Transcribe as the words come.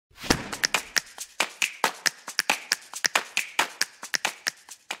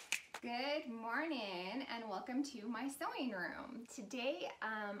Good morning and welcome to my sewing room. Today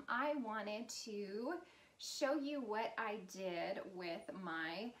I wanted to show you what I did with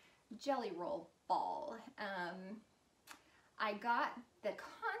my jelly roll ball. I got the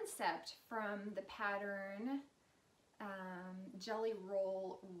concept from the pattern jelly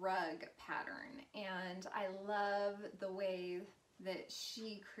roll rug pattern, and I love the way that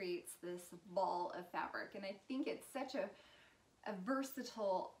she creates this ball of fabric, and I think it's such a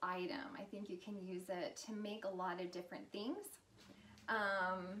versatile item. I think you can use it to make a lot of different things.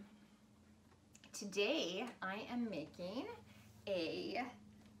 Today I am making a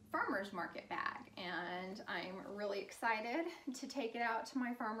farmer's market bag, and I'm really excited to take it out to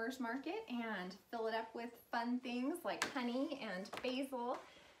my farmer's market and fill it up with fun things like honey and basil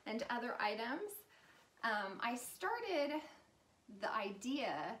and other items. I started the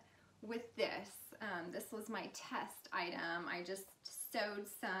idea with this. This was my test item. I just sewed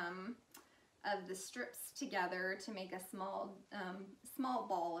some of the strips together to make a small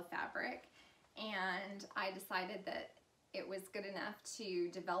ball of fabric, and I decided that it was good enough to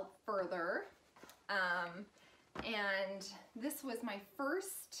develop further. And this was my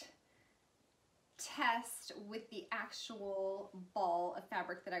first test with the actual ball of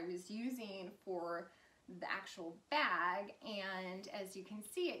fabric that I was using for the actual bag, and as you can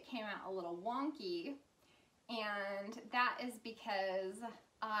see, it came out a little wonky, and that is because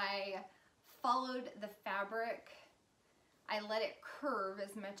I followed the fabric. I let it curve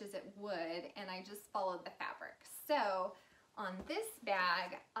as much as it would, and I just followed the fabric. So on this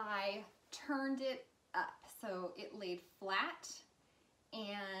bag I turned it up so it laid flat,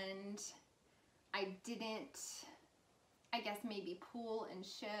 and I didn't, I guess, maybe pull and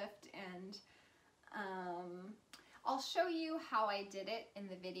shift, and I'll show you how I did it in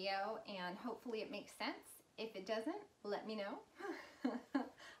the video, and hopefully it makes sense. If it doesn't, let me know.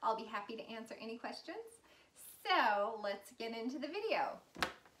 I'll be happy to answer any questions. So let's get into the video.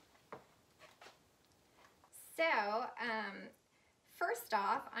 So first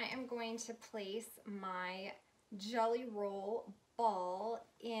off, I am going to place my jelly roll ball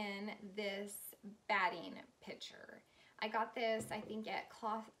in this batting pitcher. I got this, I think, at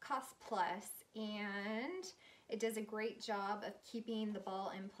Cost Plus, and it does a great job of keeping the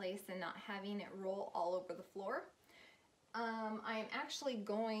ball in place and not having it roll all over the floor. I'm actually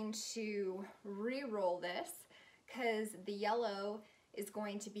going to re-roll this because the yellow is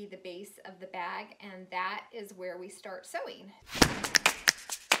going to be the base of the bag, and that is where we start sewing.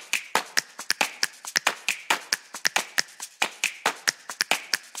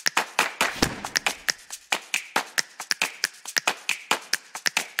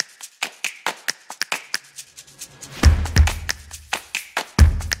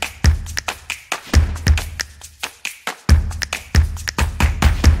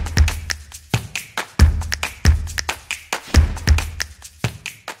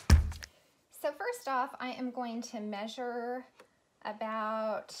 First off, I am going to measure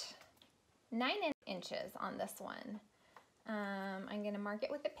about 9 inches on this one. I'm going to mark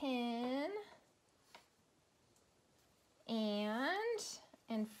it with a pin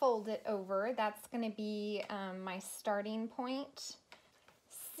and fold it over. That's going to be my starting point.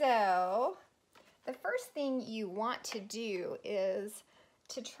 So the first thing you want to do is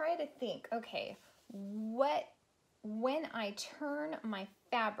to try to think, okay, when I turn my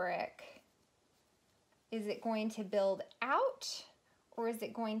fabric, is it going to build out or is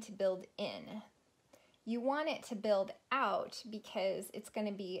it going to build in? You want it to build out because it's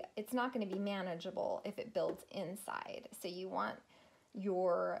not going to be manageable if it builds inside. So you want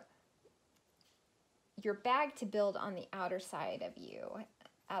your bag to build on the outer side of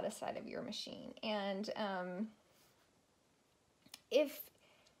your machine. And if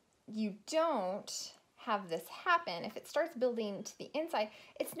you don't have this happen, if it starts building to the inside,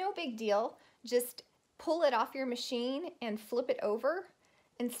 it's no big deal. Just pull it off your machine and flip it over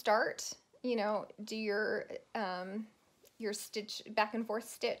and start, do your stitch, back and forth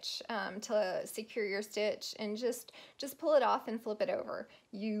stitch to secure your stitch, and just pull it off and flip it over.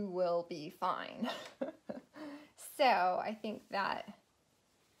 You will be fine. So I think that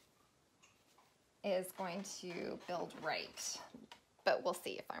is going to build right, but we'll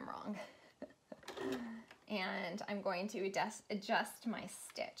see if I'm wrong. And I'm going to adjust my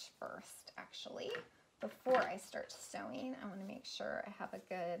stitch first, actually. Before I start sewing, I want to make sure I have a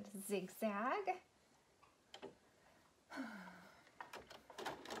good zigzag.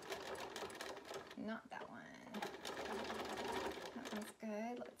 Not that one. That one's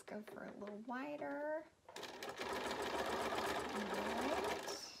good. Let's go for a little wider. All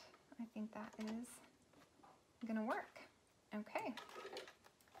right. I think that is gonna work. Okay.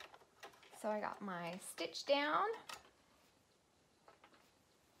 so I got my stitch down.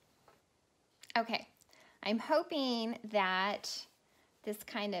 Okay, I'm hoping that this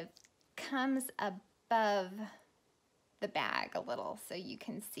kind of comes above the bag a little so you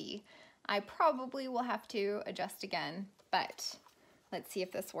can see. I probably will have to adjust again, but let's see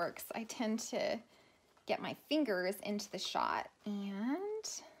if this works. I tend to get my fingers into the shot and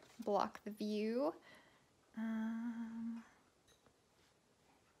block the view.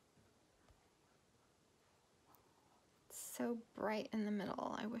 So bright in the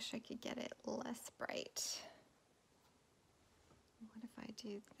middle. I wish I could get it less bright. What if I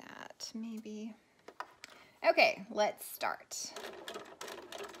do that? Maybe. Okay, let's start.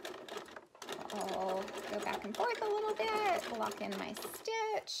 I'll go back and forth a little bit, lock in my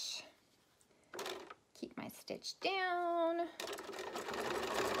stitch, keep my stitch down,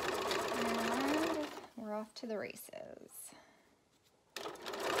 and we're off to the races.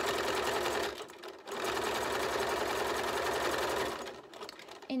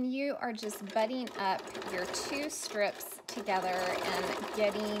 And you are just butting up your two strips together and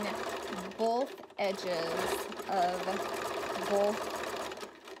getting both edges of both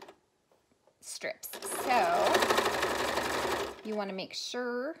strips. So you want to make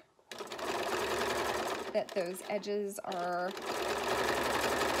sure that those edges are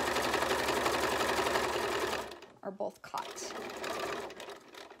both caught.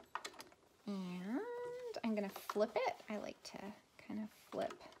 And I'm going to flip it. I like to kind of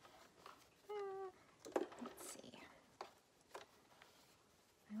flip. Let's see.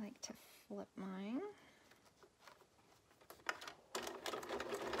 I like to flip mine.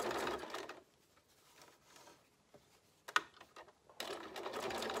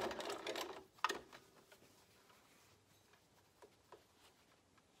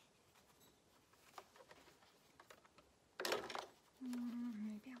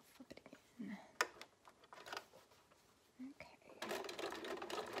 Maybe I'll flip it again. Okay.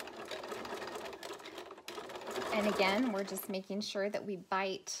 And again, we're just making sure that we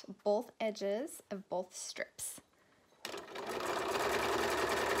bite both edges of both strips.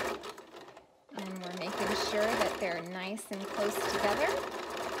 And we're making sure that they're nice and close together.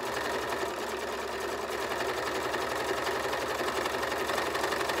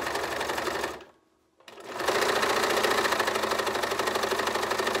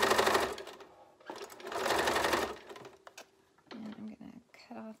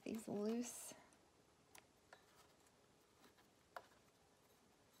 These loose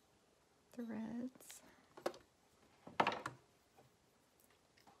threads.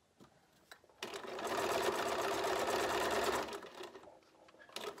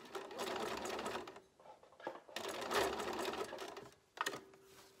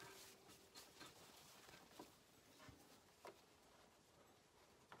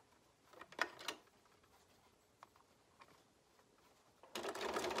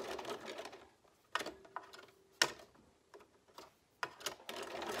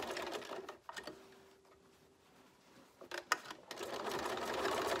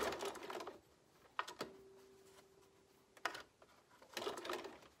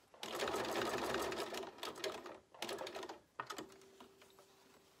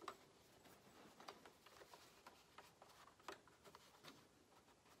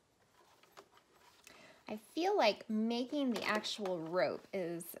 I feel like making the actual rope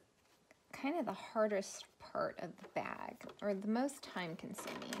is kind of the hardest part of the bag, or the most time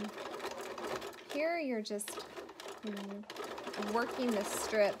consuming. Here you're just working the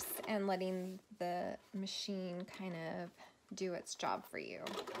strips and letting the machine kind of do its job for you.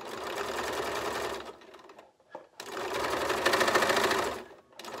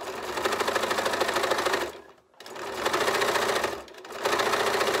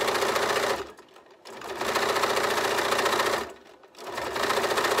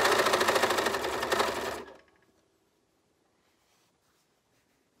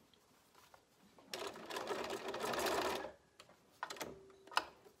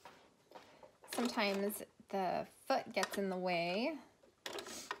 Sometimes the foot gets in the way,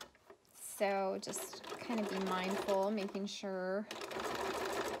 so just kind of be mindful, making sure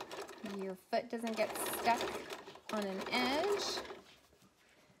your foot doesn't get stuck on an edge.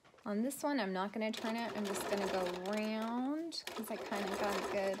 On this one, I'm not going to turn it. I'm just going to go round because I kind of got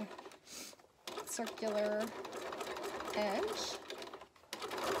a good circular edge.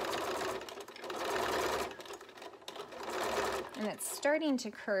 And it's starting to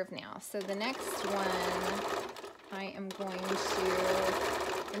curve now. So the next one, I am going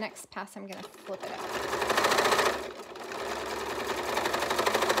to, the next pass, I'm going to flip it up.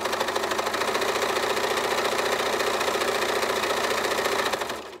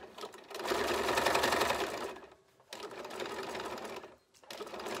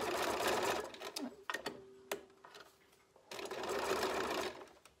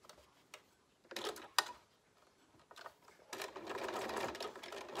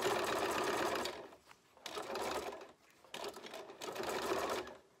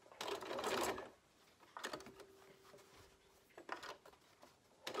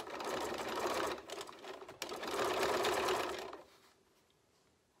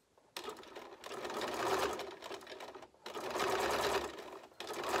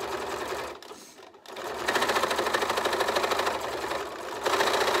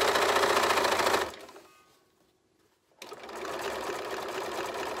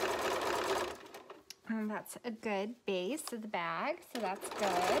 that's a good base of the bag, so that's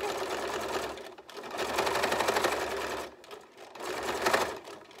good.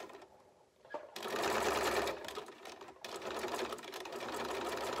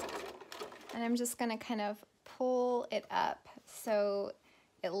 And I'm just gonna kind of pull it up so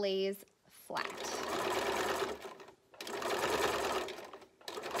it lays flat.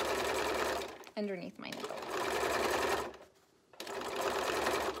 Underneath my nipple.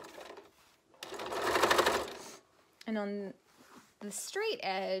 And on the straight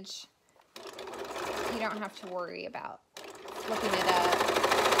edge, you don't have to worry about flipping it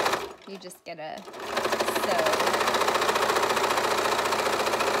up. You just get a sew.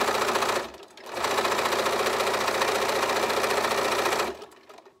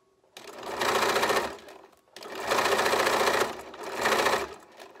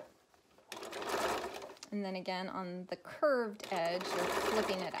 And then again, on the curved edge, you're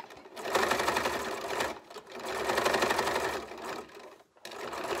flipping it up.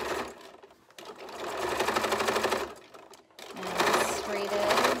 And the straight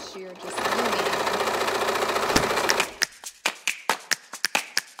edge, you're just looming.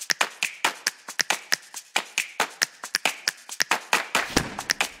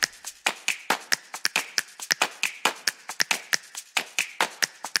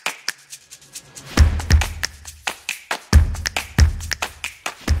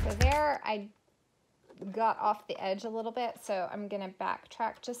 There I got off the edge a little bit, so I'm gonna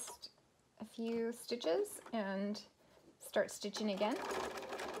backtrack just a few stitches and start stitching again,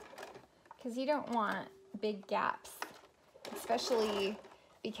 because you don't want big gaps, especially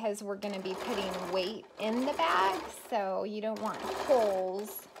because we're gonna be putting weight in the bag, so you don't want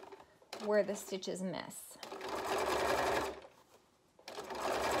holes where the stitches miss.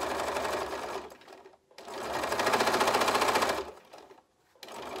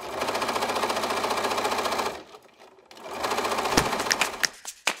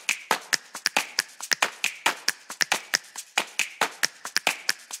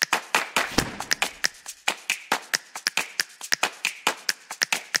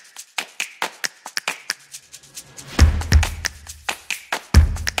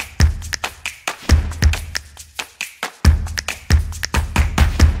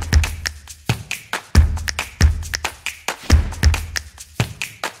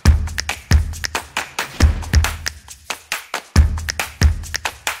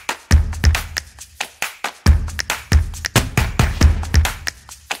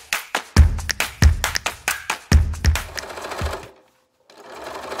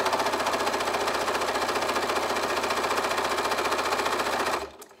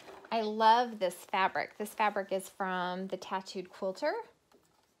 I love this fabric. This fabric is from the Tattooed Quilter.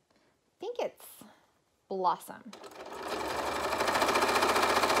 I think it's Blossom.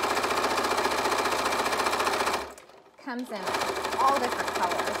 Comes in all different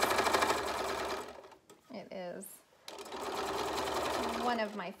colors. It is one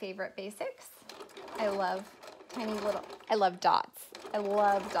of my favorite basics. I love tiny little, I love dots. I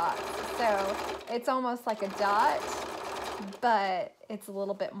love dots. So it's almost like a dot, but it's a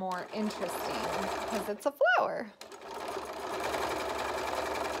little bit more interesting because it's a flower.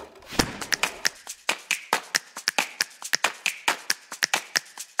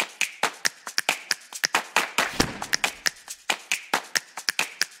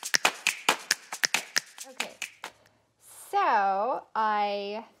 Okay, so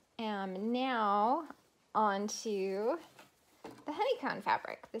I am now onto the honeycomb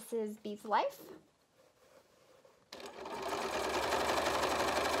fabric. This is Beads Life.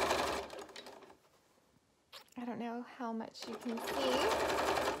 I don't know how much you can see.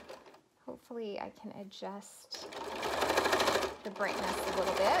 Hopefully I can adjust the brightness a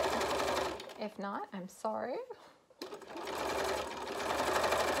little bit. If not, I'm sorry.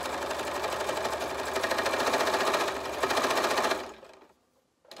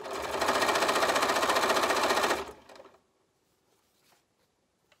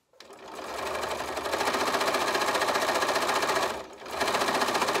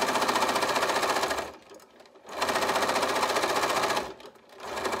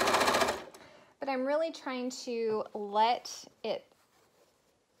 I'm really trying to let it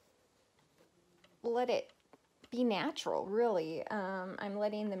be natural, really. I'm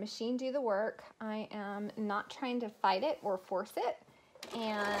letting the machine do the work. I am not trying to fight it or force it,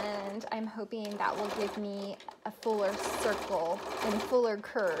 and I'm hoping that will give me a fuller circle and fuller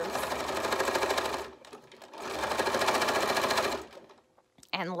curves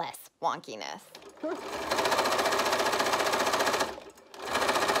and less wonkiness.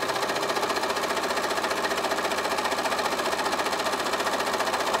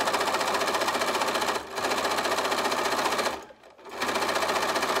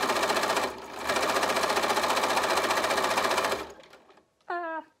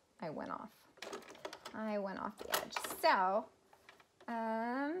 went off. I went off the edge. So,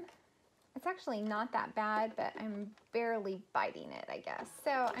 it's actually not that bad, but I'm barely biting it, I guess.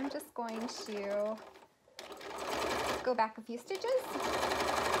 So I'm just going to go back a few stitches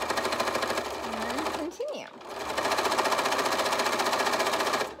and continue.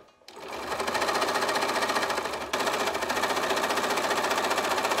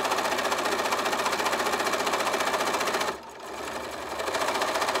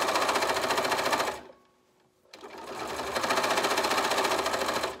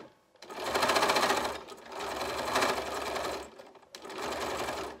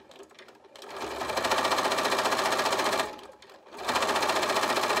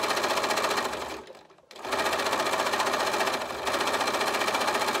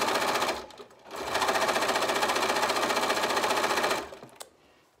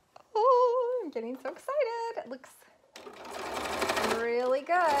 Getting so excited. It looks really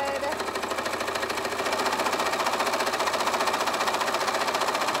good.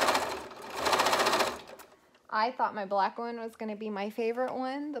 I thought my black one was going to be my favorite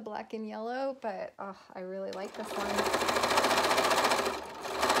one, the black and yellow, but oh, I really like this one.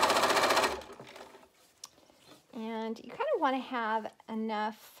 And you kind of want to have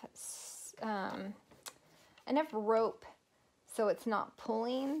enough rope so it's not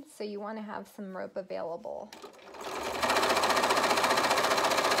pulling, so you want to have some rope available.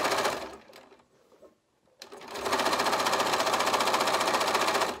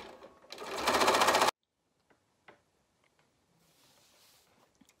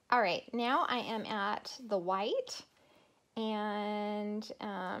 All right, now I am at the white, and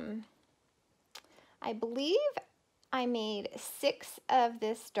I believe I made 6 of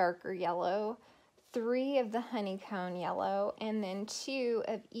this darker yellow, 3 of the honeycomb yellow, and then 2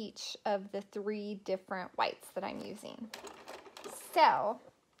 of each of the 3 different whites that I'm using. So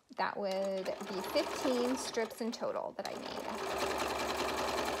that would be 15 strips in total that I made.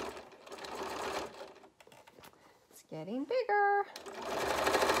 It's getting bigger.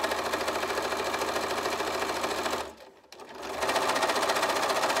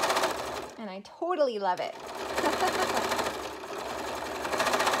 And I totally love it.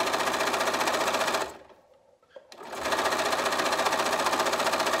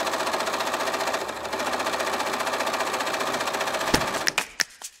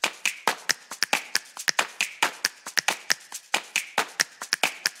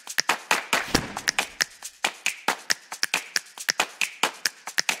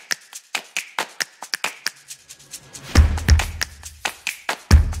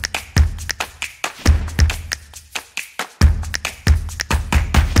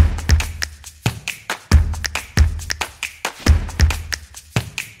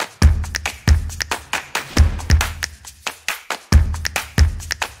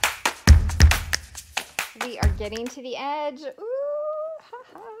 We are getting to the edge. Ooh,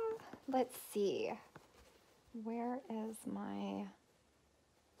 haha. Let's see. Where is my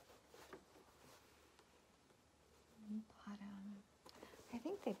bottom? I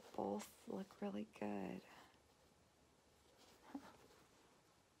think they both look really good.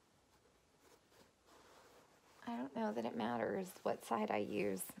 I don't know that it matters what side I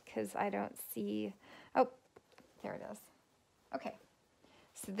use because I don't see. Oh, there it is. Okay.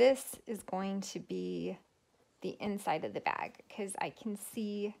 So this is going to be the inside of the bag because I can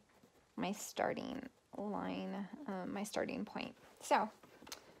see my starting line, my starting point. So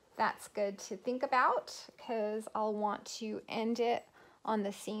that's good to think about because I'll want to end it on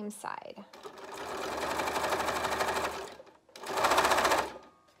the same side.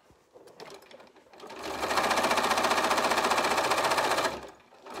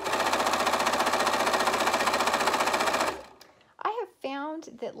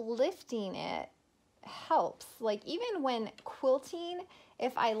 That lifting it helps. Like even when quilting,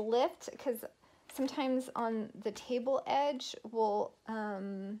 if I lift, because sometimes on the table edge will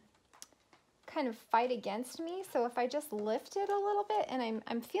kind of fight against me. So if I just lift it a little bit, and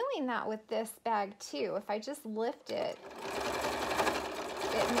I'm feeling that with this bag too. If I just lift it,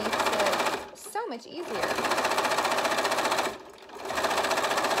 it makes it so much easier.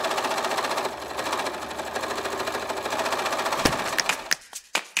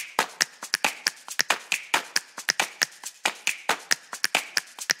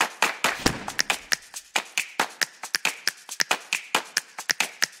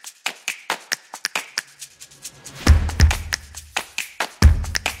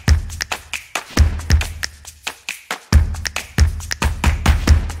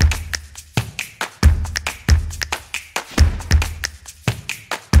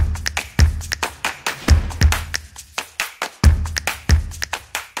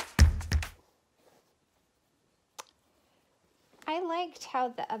 I liked how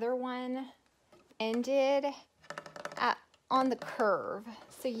the other one ended on the curve,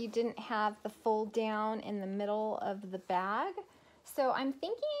 so you didn't have the fold down in the middle of the bag. So I'm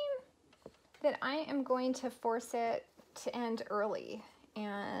thinking that I am going to force it to end early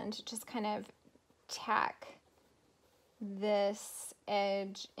and just kind of tack this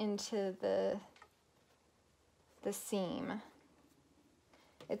edge into the seam.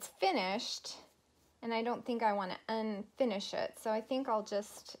 It's finished, and I don't think I want to unfinish it, so I think I'll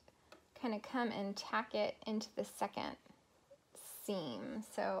just kind of come and tack it into the second seam.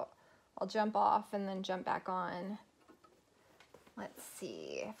 So I'll jump off and then jump back on. Let's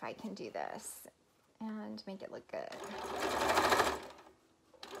see if I can do this and make it look good.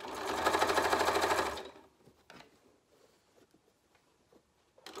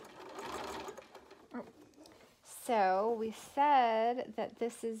 So we said that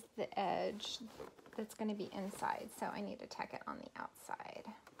this is the edge that's going to be inside, so I need to tack it on the outside.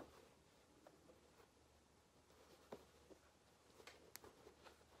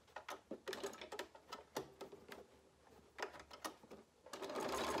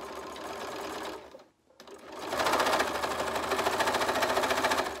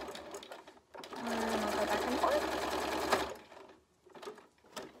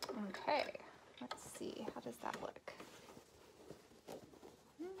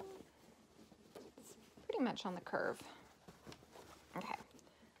 Much on the curve. Okay,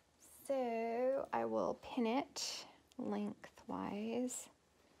 so I will pin it lengthwise.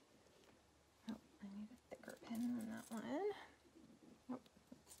 Oh, I need a thicker pin than that one. Oh,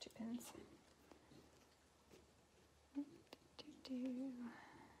 that's 2 pins.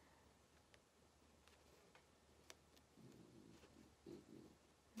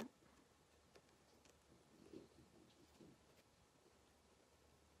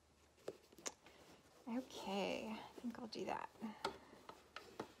 Okay, I think I'll do that.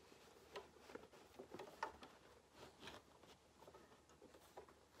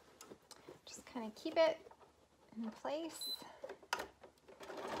 Just kind of keep it in place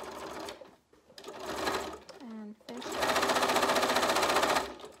and finish it.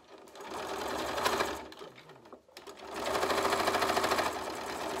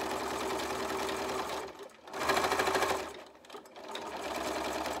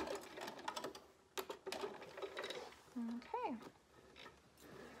 Okay.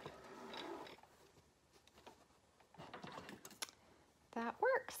 That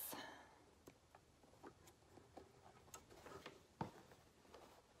works.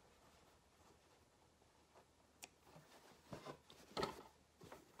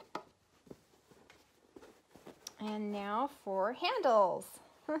 And now for handles.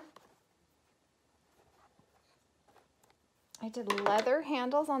 I did leather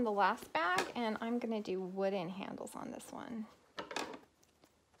handles on the last bag, and I'm going to do wooden handles on this one. I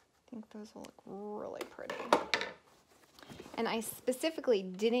think those will look really pretty. And I specifically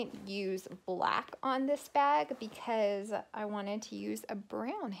didn't use black on this bag because I wanted to use a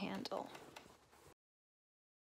brown handle.